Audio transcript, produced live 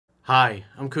Hi,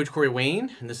 I'm Coach Corey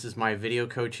Wayne, and this is my video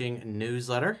coaching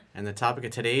newsletter. And the topic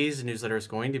of today's newsletter is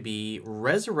going to be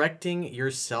resurrecting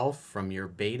yourself from your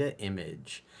beta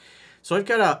image. So I've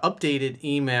got an updated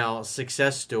email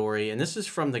success story, and this is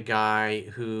from the guy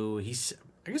who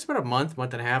I guess about a month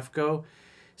and a half ago,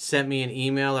 sent me an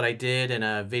email that I did in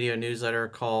a video newsletter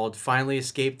called Finally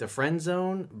Escaped the Friend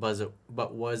Zone,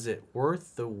 but was it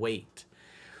worth the wait?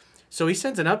 So he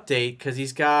sends an update because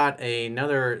he's got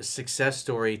another success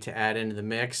story to add into the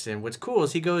mix. And what's cool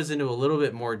is he goes into a little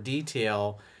bit more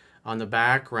detail on the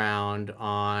background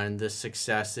on the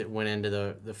success that went into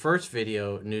the first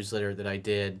video newsletter that I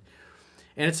did.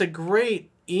 And it's a great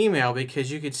email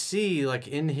because you could see, like,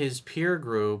 in his peer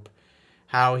group,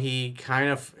 how he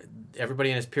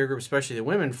everybody in his peer group, especially the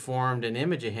women, formed an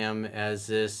image of him as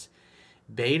this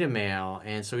beta male.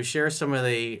 And so he shares some of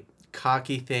the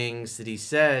cocky things that he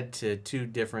said to two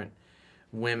different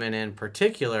women in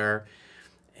particular,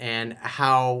 and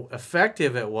how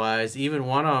effective it was. Even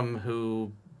one of them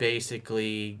who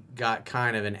basically got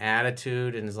kind of an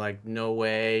attitude and is like, no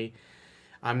way,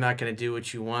 I'm not going to do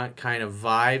what you want kind of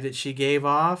vibe that she gave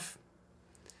off.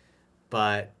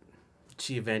 But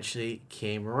she eventually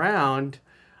came around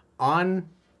on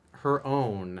her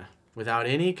own without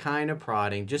any kind of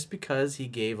prodding, just because he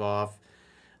gave off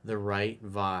the right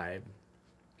vibe.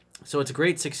 So it's a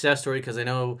great success story because I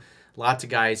know lots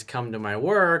of guys come to my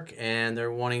work and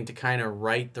they're wanting to kind of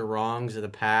right the wrongs of the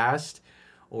past,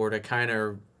 or to kind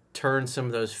of turn some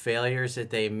of those failures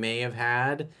that they may have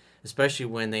had, especially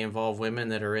when they involve women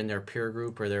that are in their peer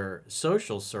group or their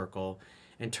social circle,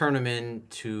 and turn them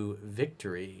into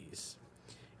victories.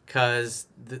 Because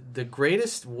the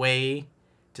greatest way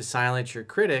to silence your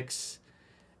critics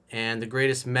and the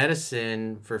greatest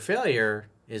medicine for failure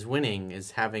is winning,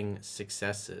 is having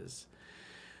successes.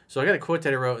 So I got a quote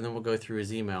that I wrote, and then we'll go through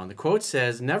his email. And the quote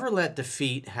says, "Never let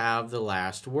defeat have the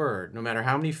last word. No matter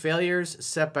how many failures,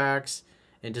 setbacks,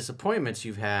 and disappointments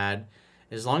you've had,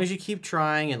 as long as you keep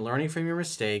trying and learning from your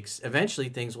mistakes, eventually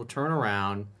things will turn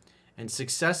around and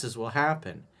successes will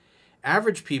happen.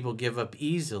 Average people give up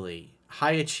easily.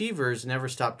 High achievers never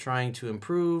stop trying to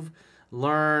improve,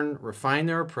 learn, refine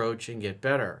their approach, and get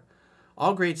better.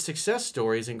 All great success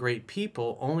stories and great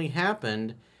people only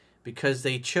happened because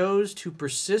they chose to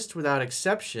persist without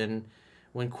exception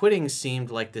when quitting seemed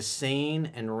like the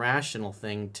sane and rational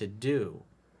thing to do.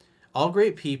 All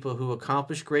great people who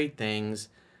accomplish great things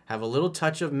have a little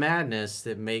touch of madness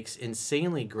that makes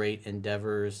insanely great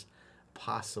endeavors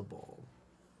possible."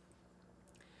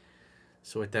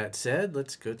 So with that said,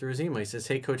 let's go through his email. He says,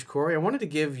 "Hey, Coach Corey, I wanted to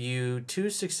give you two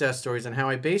success stories on how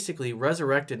I basically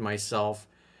resurrected myself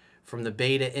from the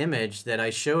beta image that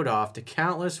I showed off to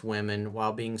countless women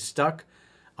while being stuck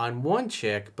on one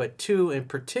chick, but two in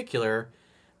particular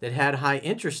that had high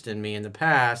interest in me in the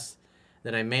past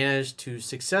that I managed to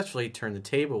successfully turn the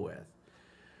table with."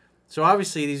 So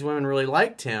obviously these women really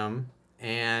liked him,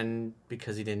 and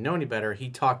because he didn't know any better, he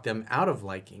talked them out of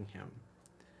liking him.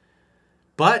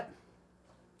 But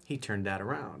he turned that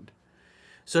around.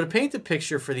 So to paint the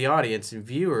picture for the audience and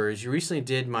viewers, you recently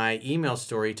did my email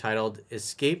story titled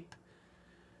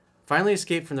Finally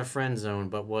Escaped from the Friend Zone,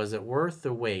 but was it worth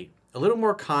the wait? A little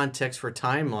more context for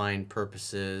timeline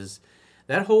purposes.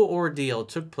 That whole ordeal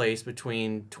took place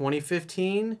between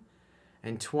 2015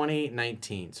 and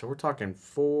 2019. So we're talking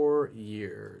 4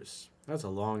 years. That's a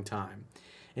long time.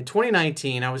 In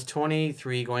 2019, I was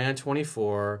 23, going on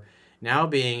 24. Now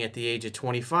being at the age of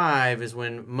 25 is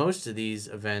when most of these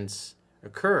events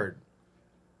occurred.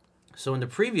 So in the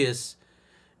previous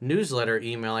newsletter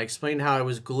email, I explained how I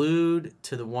was glued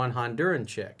to the one Honduran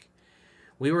chick.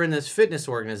 We were in this fitness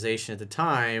organization at the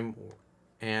time,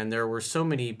 and there were so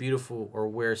many beautiful, or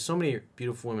where so many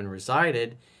beautiful women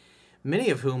resided, many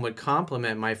of whom would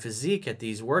compliment my physique at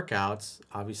these workouts.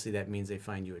 Obviously that means they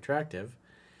find you attractive.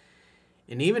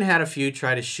 And even had a few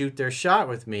try to shoot their shot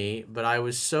with me, but I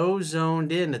was so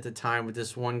zoned in at the time with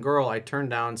this one girl, I turned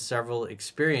down several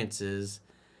experiences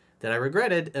that I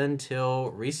regretted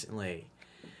until recently.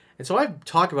 And so I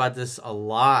talk about this a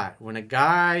lot. When a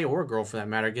guy, or a girl for that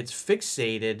matter, gets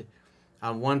fixated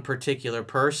on one particular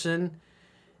person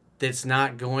that's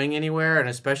not going anywhere, and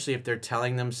especially if they're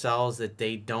telling themselves that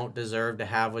they don't deserve to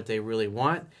have what they really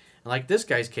want. And like this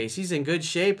guy's case, he's in good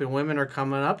shape and women are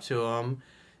coming up to him,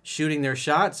 shooting their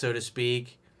shot, so to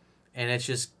speak, and it's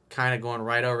just kind of going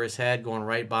right over his head, going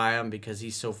right by him, because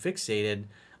he's so fixated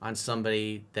on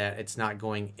somebody that it's not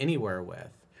going anywhere with.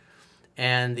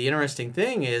 And the interesting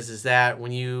thing is that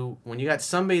when you got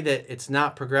somebody that it's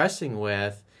not progressing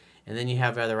with, and then you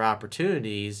have other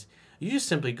opportunities, you just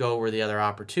simply go where the other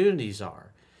opportunities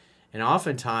are. And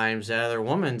oftentimes that other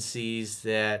woman sees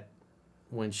that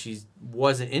when she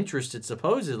wasn't interested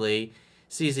supposedly,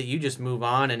 sees that you just move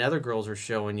on and other girls are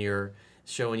showing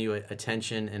you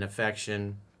attention and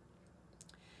affection,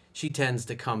 she tends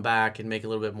to come back and make a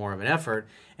little bit more of an effort.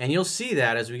 And you'll see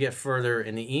that as we get further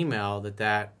in the email,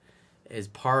 that is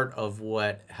part of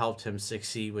what helped him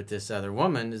succeed with this other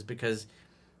woman, is because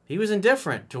he was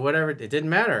indifferent to whatever. It didn't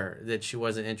matter that she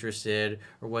wasn't interested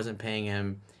or wasn't paying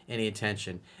him any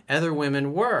attention. Other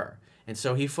women were. And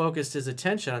so he focused his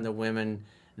attention on the women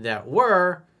that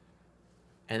were.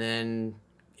 And then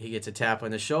he gets a tap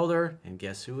on the shoulder, and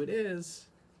guess who it is?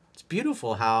 It's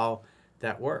beautiful how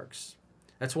that works.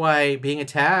 That's why being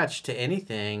attached to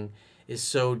anything is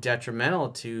so detrimental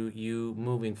to you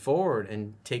moving forward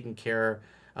and taking care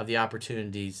of the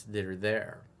opportunities that are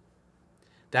there.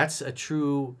 That's a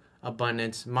true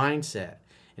abundance mindset.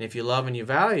 And if you love and you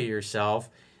value yourself,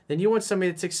 then you want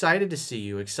somebody that's excited to see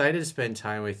you, excited to spend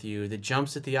time with you, that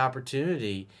jumps at the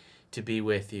opportunity to be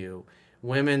with you.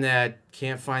 Women that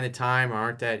can't find the time or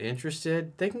aren't that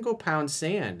interested, they can go pound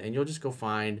sand and you'll just go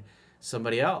find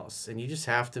somebody else. And you just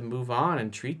have to move on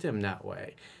and treat them that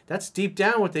way. That's deep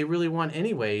down what they really want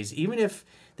anyways. Even if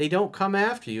they don't come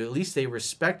after you, at least they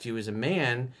respect you as a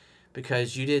man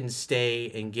because you didn't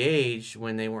stay engaged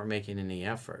when they weren't making any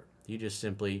effort. You just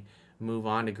simply move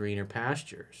on to greener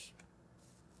pastures.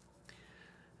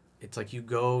 It's like you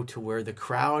go to where the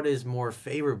crowd is more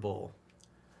favorable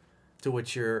to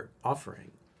what you're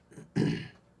offering.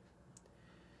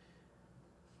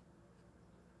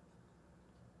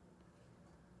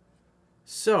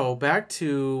 So back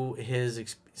to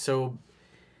his, so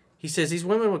he says these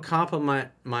women would compliment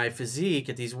my physique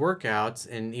at these workouts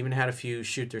and even had a few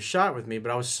shoot their shot with me, but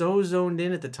I was so zoned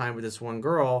in at the time with this one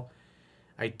girl,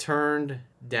 I turned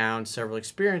down several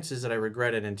experiences that I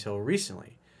regretted until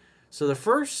recently. So the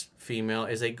first female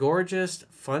is a gorgeous,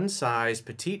 fun-sized,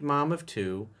 petite mom of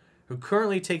two who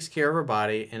currently takes care of her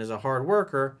body and is a hard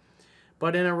worker,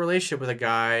 but in a relationship with a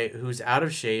guy who's out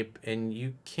of shape, and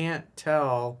you can't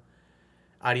tell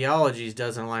ideologies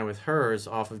doesn't align with hers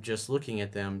off of just looking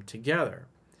at them together.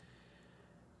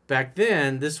 Back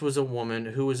then, this was a woman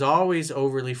who was always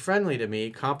overly friendly to me,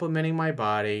 complimenting my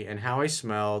body and how I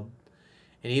smelled,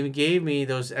 and even gave me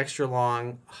those extra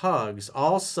long hugs,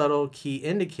 all subtle key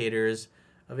indicators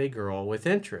of a girl with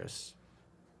interests.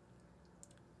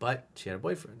 But she had a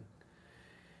boyfriend.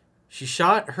 She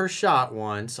shot her shot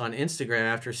once on Instagram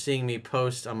after seeing me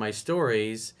post on my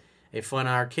stories a fun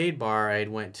arcade bar I had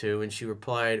went to, and she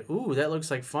replied, "Ooh, that looks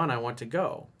like fun, I want to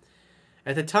go."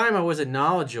 At the time, I wasn't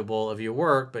knowledgeable of your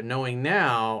work, but knowing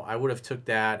now, I would have took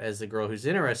that as the girl who's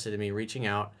interested in me reaching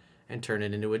out and turned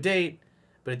it into a date,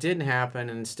 but it didn't happen,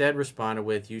 and instead responded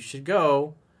with, "You should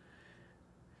go."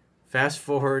 Fast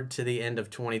forward to the end of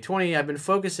 2020, I've been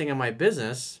focusing on my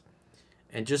business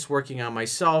and just working on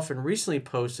myself, and recently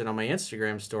posted on my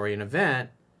Instagram story an event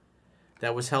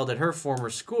that was held at her former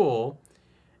school,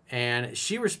 and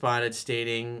she responded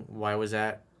stating, "Why was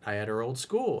that I at her old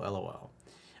school, LOL."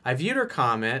 I viewed her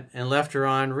comment and left her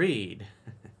on read.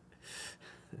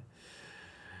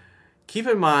 Keep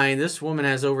in mind, this woman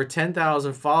has over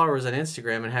 10,000 followers on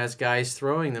Instagram and has guys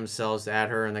throwing themselves at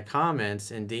her in the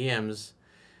comments and DMs.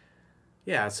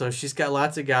 Yeah, so she's got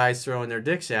lots of guys throwing their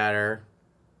dicks at her.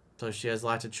 So she has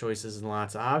lots of choices and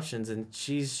lots of options, and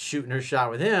she's shooting her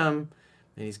shot with him,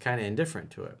 and he's kind of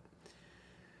indifferent to it.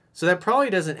 So that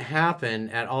probably doesn't happen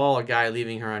at all, a guy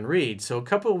leaving her on read. So a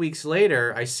couple of weeks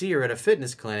later, I see her at a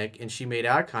fitness clinic, and she made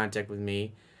eye contact with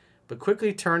me, but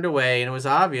quickly turned away, and it was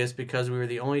obvious because we were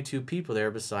the only two people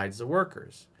there besides the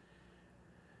workers.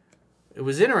 It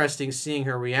was interesting seeing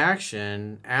her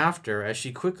reaction after, as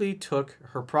she quickly took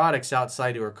her products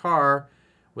outside to her car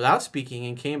without speaking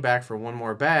and came back for one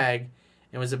more bag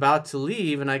and was about to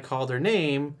leave, and I called her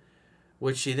name,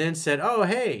 which she then said, "Oh,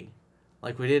 hey,"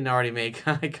 like we didn't already make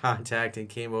eye contact, and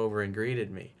came over and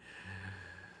greeted me.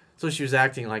 So she was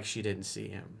acting like she didn't see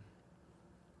him.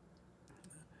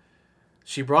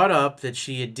 She brought up that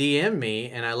she had DM'd me,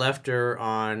 and I left her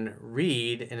on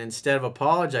read, and instead of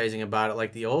apologizing about it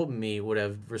like the old me would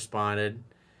have responded,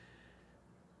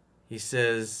 he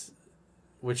says,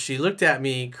 which she looked at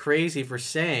me crazy for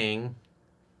saying,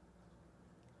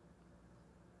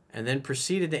 and then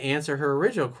proceeded to answer her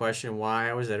original question why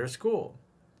I was at her school.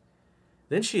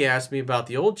 Then she asked me about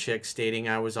the old chick, stating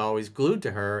I was always glued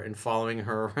to her and following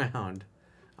her around,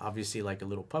 obviously like a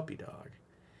little puppy dog.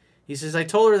 He says, I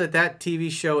told her that that TV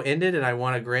show ended and I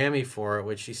won a Grammy for it,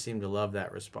 which she seemed to love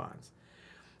that response.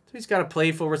 So he's got a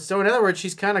playful, so in other words,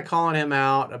 she's kind of calling him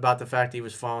out about the fact he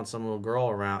was following some little girl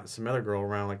around, some other girl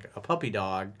around like a puppy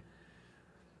dog.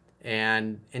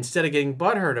 And instead of getting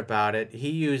butthurt about it, he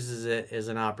uses it as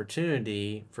an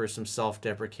opportunity for some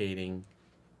self-deprecating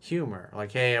humor.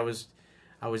 Like, hey, I was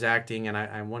acting and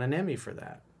I won an Emmy for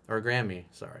that. Or a Grammy,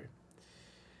 sorry.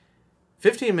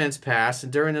 15 minutes passed,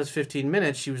 and during those 15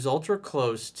 minutes, she was ultra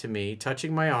close to me,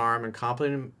 touching my arm and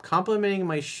complimenting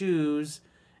my shoes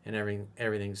and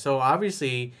everything. So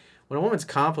obviously, when a woman's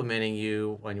complimenting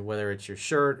you, whether it's your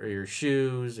shirt or your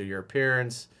shoes or your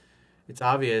appearance, it's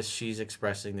obvious she's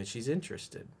expressing that she's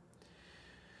interested.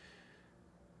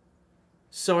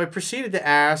 So I proceeded to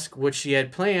ask what she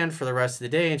had planned for the rest of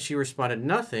the day, and she responded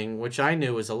nothing, which I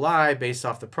knew was a lie based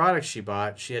off the products she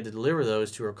bought. She had to deliver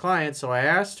those to her clients, so I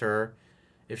asked her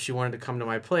if she wanted to come to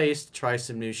my place to try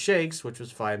some new shakes, which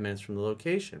was 5 minutes from the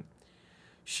location.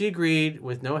 She agreed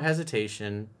with no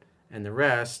hesitation, and the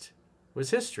rest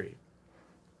was history.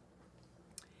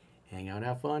 Hang out,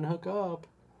 have fun, hook up.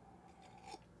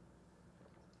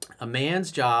 A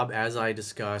man's job, as I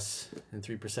discuss in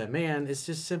 3% Man, is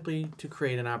just simply to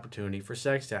create an opportunity for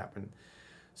sex to happen.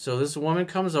 So this woman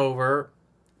comes over.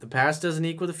 The past doesn't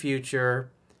equal the future.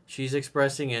 She's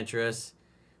expressing interest.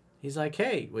 He's like,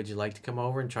 hey, would you like to come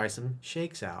over and try some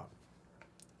shakes out?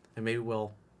 And maybe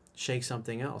we'll shake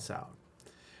something else out.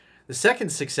 The second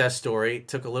success story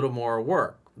took a little more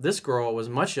work. This girl was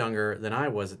much younger than I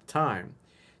was at the time.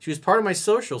 She was part of my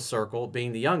social circle,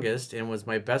 being the youngest, and was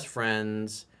my best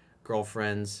friend's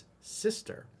girlfriend's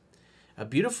sister. A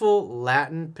beautiful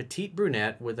Latin petite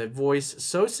brunette with a voice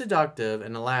so seductive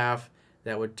and a laugh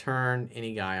that would turn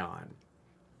any guy on.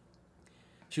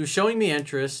 She was showing me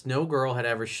interest no girl had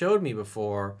ever showed me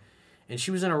before, and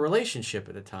she was in a relationship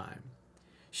at the time.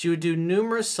 She would do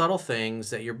numerous subtle things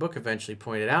that your book eventually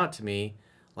pointed out to me,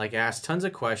 like ask tons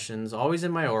of questions, always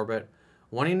in my orbit,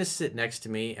 wanting to sit next to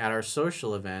me at our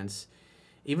social events,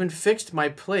 even fixed my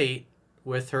plate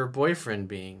with her boyfriend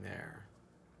being there.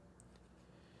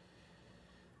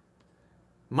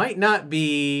 Might not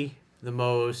be the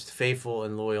most faithful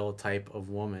and loyal type of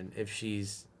woman if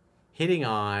she's hitting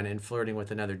on and flirting with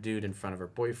another dude in front of her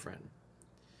boyfriend.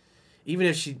 Even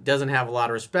if she doesn't have a lot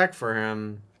of respect for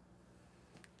him,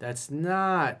 that's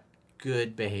not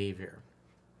good behavior.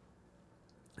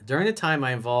 During the time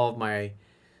I involved my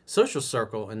social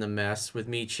circle in the mess with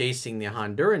me chasing the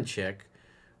Honduran chick,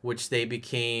 which they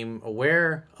became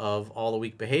aware of all the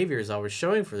weak behaviors I was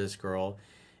showing for this girl,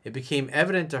 it became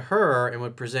evident to her and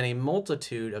would present a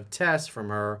multitude of tests from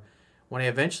her when I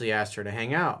eventually asked her to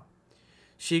hang out.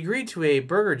 She agreed to a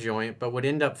burger joint, but would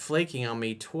end up flaking on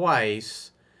me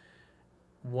twice.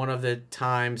 One of the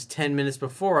times 10 minutes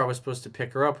before I was supposed to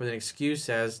pick her up with an excuse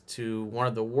as to one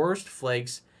of the worst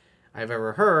flakes I've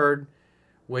ever heard,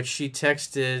 which she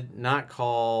texted, not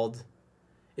called,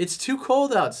 "It's too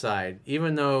cold outside,"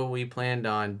 even though we planned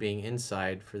on being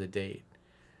inside for the date.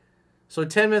 So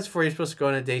 10 minutes before you're supposed to go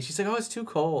on a date, she's like, "Oh, it's too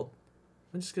cold.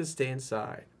 I'm just going to stay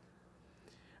inside."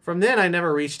 From then, I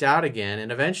never reached out again,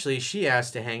 and eventually she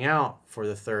asked to hang out for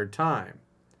the third time.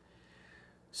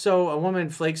 So a woman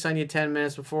flakes on you 10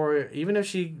 minutes before, even if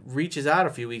she reaches out a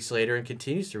few weeks later and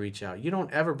continues to reach out, you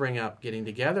don't ever bring up getting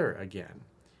together again.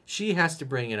 She has to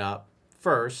bring it up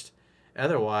first.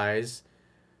 Otherwise,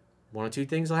 one of two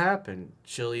things will happen.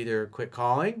 She'll either quit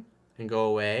calling and go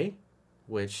away,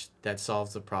 which that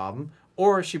solves the problem,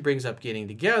 or she brings up getting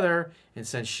together, and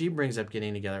since she brings up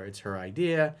getting together, it's her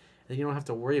idea, then you don't have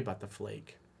to worry about the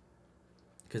flake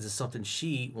because it's something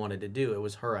she wanted to do. It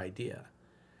was her idea.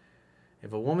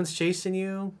 If a woman's chasing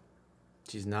you,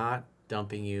 she's not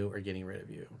dumping you or getting rid of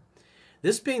you.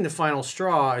 This being the final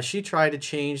straw, as she tried to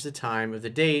change the time of the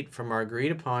date from our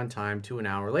agreed upon time to an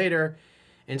hour later,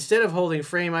 instead of holding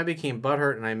frame, I became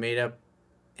butthurt and I made up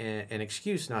an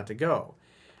excuse not to go.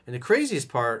 And the craziest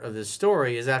part of this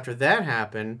story is after that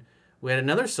happened, we had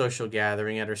another social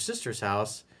gathering at her sister's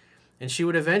house, and she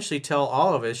would eventually tell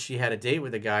all of us she had a date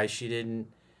with a guy she didn't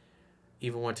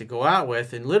even want to go out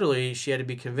with, and literally she had to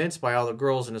be convinced by all the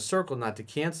girls in a circle not to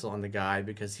cancel on the guy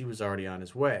because he was already on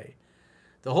his way.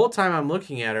 The whole time I'm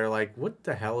looking at her like, what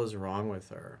the hell is wrong with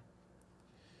her?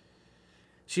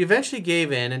 She eventually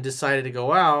gave in and decided to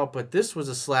go out, but this was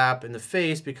a slap in the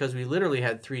face because we literally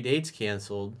had 3 dates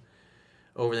canceled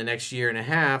over the next year and a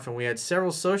half, and we had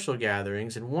several social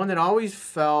gatherings, and one that always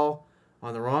fell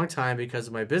on the wrong time because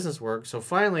of my business work. So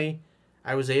finally,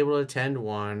 I was able to attend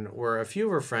one where a few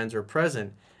of her friends were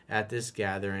present at this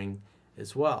gathering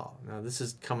as well. Now, this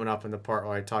is coming up in the part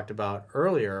where I talked about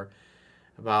earlier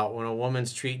about when a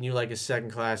woman's treating you like a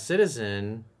second-class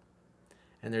citizen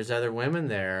and there's other women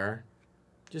there,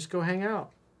 just go hang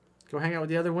out. Go hang out with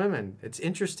the other women. It's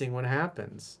interesting what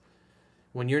happens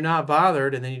when you're not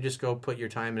bothered and then you just go put your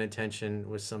time and attention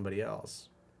with somebody else.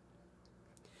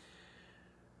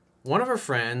 one of her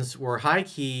friends were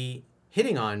high-key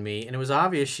hitting on me, and it was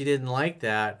obvious she didn't like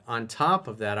that. On top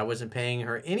of that, I wasn't paying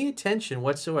her any attention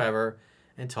whatsoever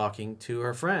and talking to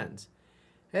her friends.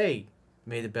 Hey,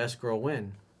 may the best girl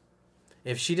win.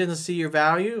 If she doesn't see your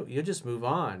value, you'll just move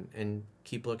on and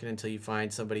keep looking until you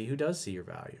find somebody who does see your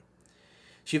value.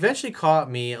 She eventually caught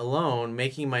me alone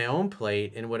making my own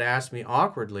plate and would ask me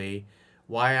awkwardly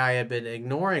why I had been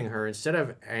ignoring her instead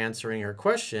of answering her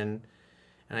question.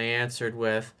 And I answered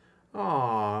with,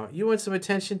 "Aw, you want some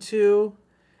attention too?"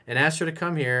 And asked her to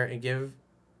come here and give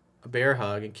a bear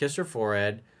hug and kiss her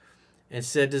forehead and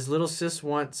said, "Does little sis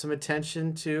want some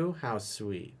attention too?" How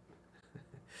sweet.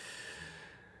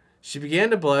 She began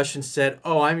to blush and said,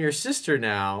 "Oh, I'm your sister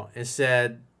now," and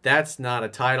said, "That's not a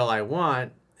title I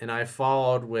want." And I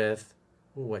followed with,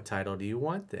 "Well, what title do you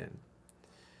want then?"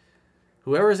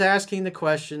 Whoever's asking the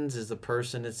questions is the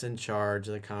person that's in charge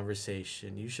of the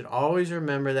conversation. You should always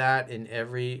remember that in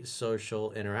every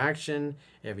social interaction,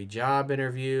 every job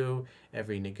interview,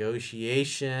 every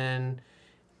negotiation,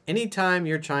 anytime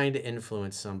you're trying to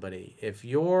influence somebody. If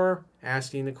you're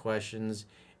asking the questions,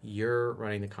 you're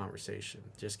running the conversation.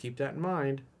 Just keep that in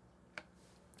mind.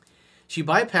 She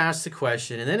bypassed the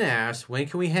question and then asked, "When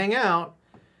can we hang out?"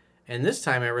 And this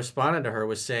time I responded to her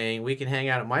with saying, "We can hang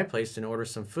out at my place and order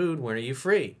some food. When are you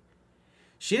free?"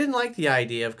 She didn't like the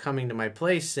idea of coming to my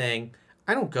place, saying,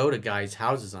 "I don't go to guys'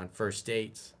 houses on first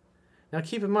dates." Now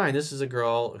keep in mind, this is a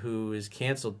girl who is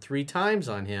canceled 3 times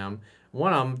on him,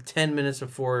 one of them 10 minutes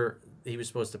before he was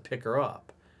supposed to pick her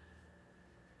up.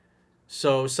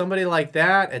 So somebody like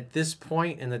that, at this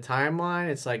point in the timeline,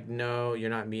 it's like, no, you're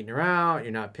not meeting her out,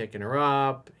 you're not picking her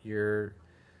up, you're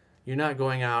not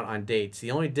going out on dates.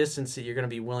 The only distance that you're going to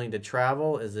be willing to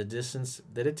travel is the distance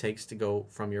that it takes to go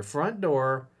from your front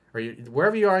door, or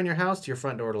wherever you are in your house, to your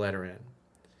front door to let her in.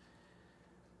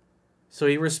 So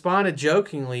he responded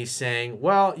jokingly saying,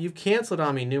 "Well, you've canceled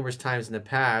on me numerous times in the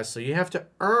past, so you have to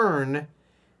earn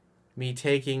me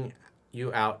taking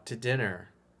you out to dinner."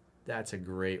 That's a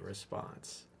great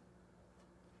response.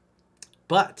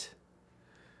 But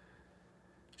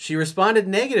she responded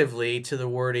negatively to the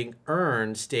wording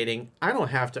earn, stating, "I don't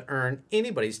have to earn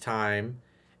anybody's time."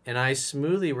 And I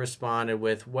smoothly responded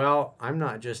with, "Well, I'm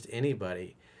not just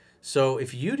anybody. So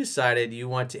if you decided you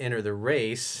want to enter the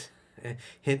race,"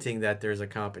 hinting that there's a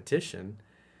competition,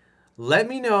 "let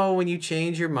me know when you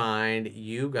change your mind.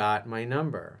 You got my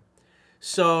number."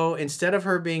 So instead of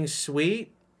her being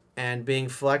sweet and being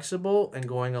flexible and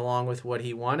going along with what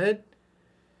he wanted,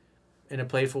 in a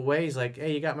playful way, he's like,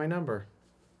 "Hey, you got my number."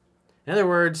 In other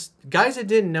words, guys that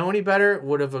didn't know any better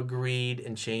would have agreed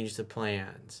and changed the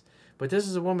plans. But this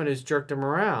is a woman who's jerked him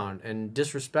around and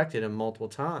disrespected him multiple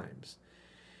times.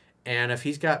 And if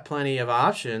he's got plenty of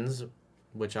options,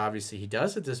 which obviously he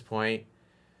does at this point,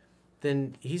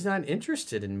 then he's not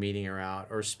interested in meeting her out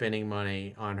or spending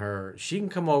money on her. She can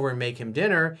come over and make him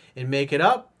dinner and make it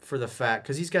up for the fact,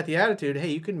 because he's got the attitude,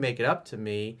 "Hey, you can make it up to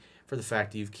me for the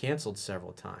fact that you've canceled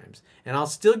several times. And I'll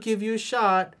still give you a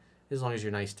shot as long as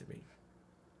you're nice to me."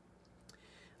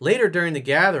 Later during the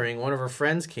gathering, one of her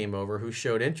friends came over who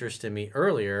showed interest in me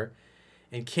earlier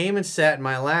and came and sat in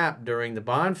my lap during the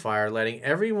bonfire, letting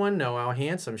everyone know how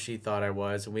handsome she thought I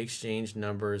was, and we exchanged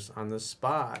numbers on the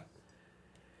spot.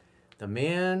 The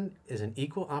man is an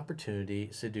equal opportunity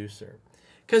seducer.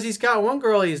 Because he's got one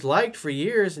girl he's liked for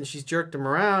years and she's jerked him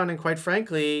around, and quite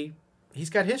frankly, he's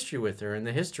got history with her, and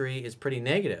the history is pretty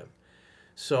negative.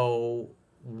 So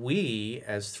we,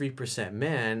 as 3%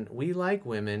 men, we like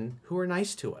women who are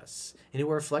nice to us and who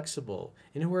are flexible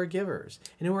and who are givers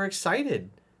and who are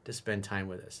excited to spend time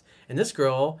with us. And this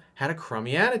girl had a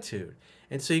crummy attitude.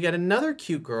 And so you got another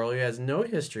cute girl he has no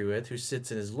history with who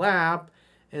sits in his lap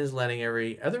and is letting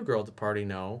every other girl at the party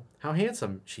know how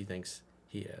handsome she thinks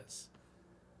he is.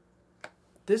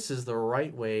 This is the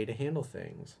right way to handle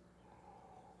things.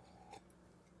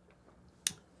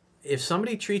 If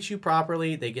somebody treats you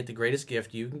properly, they get the greatest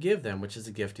gift you can give them, which is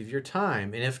the gift of your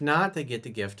time. And if not, they get the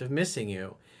gift of missing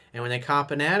you. And when they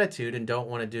cop an attitude and don't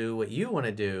want to do what you want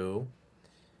to do,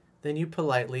 then you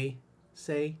politely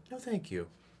say, "No, thank you."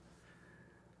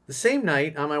 The same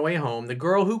night, on my way home, the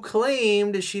girl who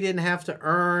claimed she didn't have to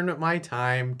earn my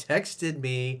time texted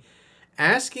me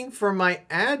asking for my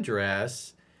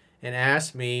address and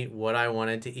asked me what I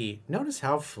wanted to eat. Notice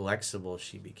how flexible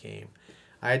she became.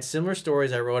 I had similar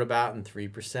stories I wrote about in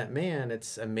 3% Man.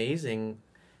 It's amazing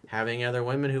having other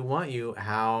women who want you,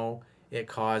 how it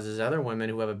causes other women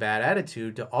who have a bad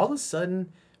attitude to all of a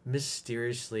sudden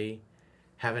mysteriously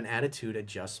have an attitude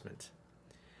adjustment.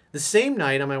 The same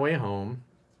night on my way home,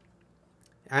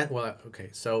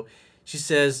 so She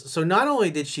says, so not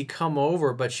only did she come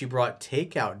over, but she brought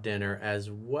takeout dinner as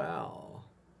well.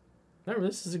 Remember,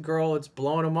 this is a girl that's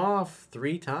blowing him off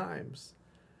 3 times.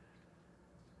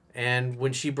 And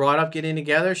when she brought up getting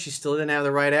together, she still didn't have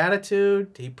the right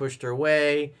attitude. He pushed her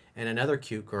away, and another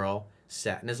cute girl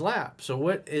sat in his lap. So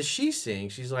what is she seeing?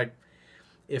 She's like,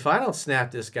 if I don't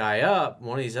snap this guy up,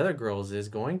 one of these other girls is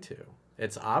going to.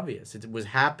 It's obvious. It was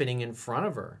happening in front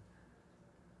of her.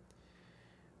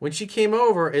 When she came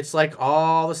over, it's like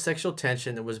all the sexual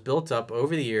tension that was built up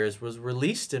over the years was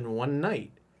released in one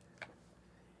night.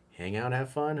 Hang out, have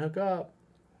fun, hook up.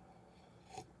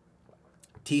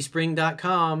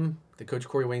 Teespring.com, the Coach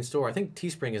Corey Wayne store. I think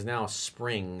Teespring is now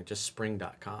Spring, just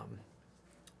spring.com.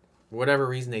 For whatever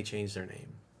reason, they changed their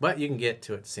name. But you can get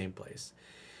to it the same place.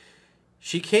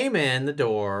 She came in the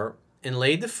door and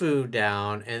laid the food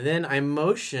down, and then I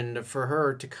motioned for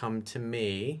her to come to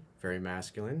me. Very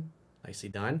masculine. Nicely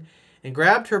done. And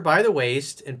grabbed her by the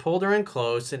waist and pulled her in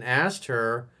close and asked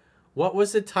her, what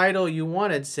was the title you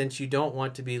wanted since you don't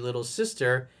want to be little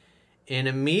sister? And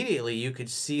immediately you could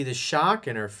see the shock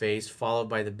in her face, followed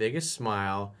by the biggest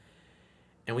smile.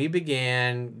 And we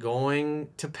began going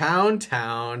to Pound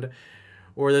Town,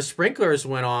 where the sprinklers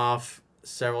went off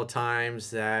several times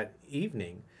that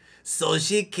evening. So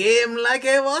she came like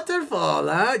a waterfall,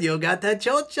 huh? You got that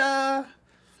chocha.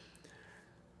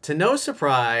 To no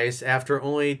surprise, after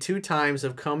only 2 times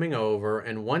of coming over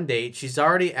and 1 date, she's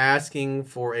already asking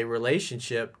for a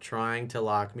relationship, trying to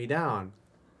lock me down.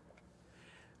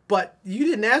 But you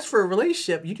didn't ask for a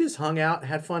relationship. You just hung out,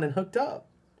 had fun, and hooked up.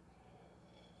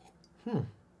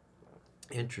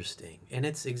 Interesting. And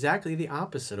it's exactly the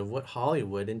opposite of what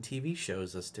Hollywood and TV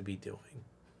shows us to be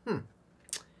doing.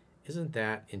 Isn't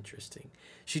that interesting?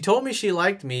 She told me she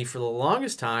liked me for the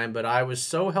longest time, but I was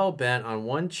so hell-bent on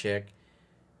one chick,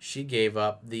 she gave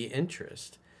up the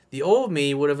interest. The old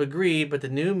me would have agreed, but the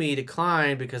new me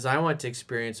declined because I want to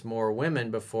experience more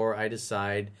women before I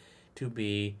decide to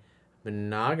be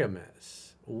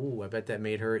monogamous. Ooh, I bet that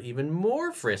made her even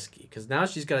more frisky because now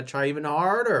she's got to try even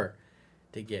harder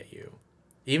to get you.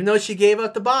 Even though she gave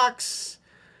up the box,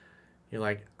 you're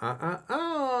like,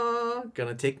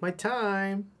 gonna take my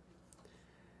time.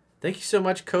 Thank you so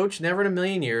much, Coach. Never in a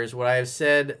million years would I have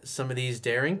said some of these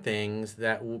daring things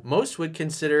that most would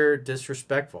consider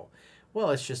disrespectful.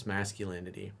 Well, it's just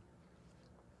masculinity.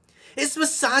 It's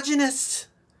misogynist.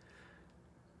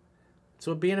 That's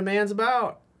what being a man's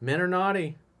about. Men are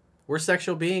naughty. We're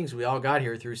sexual beings. We all got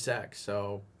here through sex.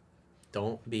 So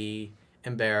don't be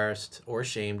embarrassed or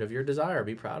ashamed of your desire.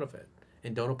 Be proud of it.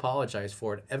 And don't apologize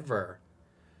for it ever.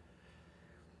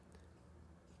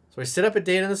 So I set up a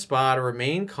date on the spot, I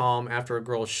remained calm after a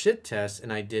girl's shit test,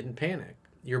 and I didn't panic.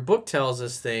 Your book tells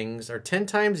us things are 10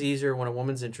 times easier when a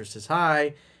woman's interest is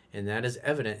high, and that is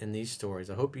evident in these stories.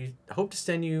 I hope to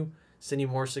send you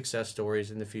more success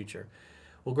stories in the future.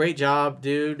 Well, great job,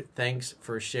 dude. Thanks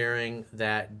for sharing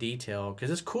that detail, because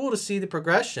it's cool to see the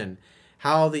progression,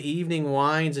 how the evening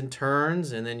winds and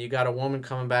turns, and then you got a woman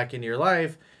coming back into your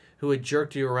life who had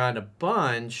jerked you around a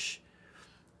bunch,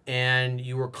 and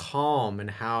you were calm in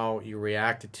how you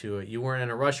reacted to it. You weren't in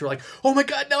a rush. You were like, oh my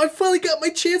God, now I finally got my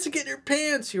chance to get in your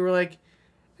pants. You were like,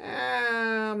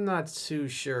 I'm not too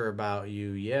sure about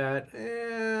you yet.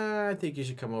 I think you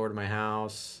should come over to my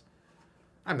house.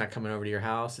 I'm not coming over to your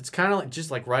house. It's kind of like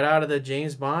just like right out of the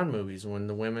James Bond movies when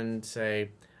the women say,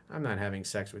 I'm not having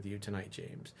sex with you tonight,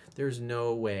 James. There's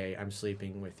no way I'm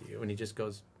sleeping with you. And he just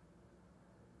goes,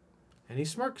 and he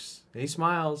smirks and he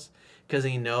smiles because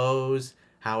he knows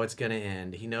how it's going to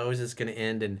end. He knows it's going to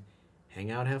end and hang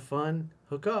out, have fun,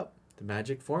 hook up, the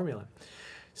magic formula.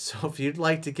 So if you'd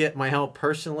like to get my help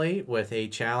personally with a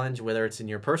challenge, whether it's in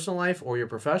your personal life or your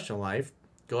professional life,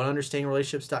 go to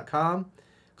understandingrelationships.com,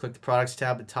 click the products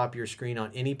tab at the top of your screen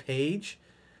on any page,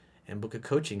 and book a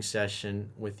coaching session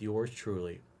with yours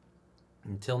truly.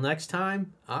 Until next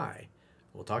time, I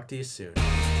will talk to you soon.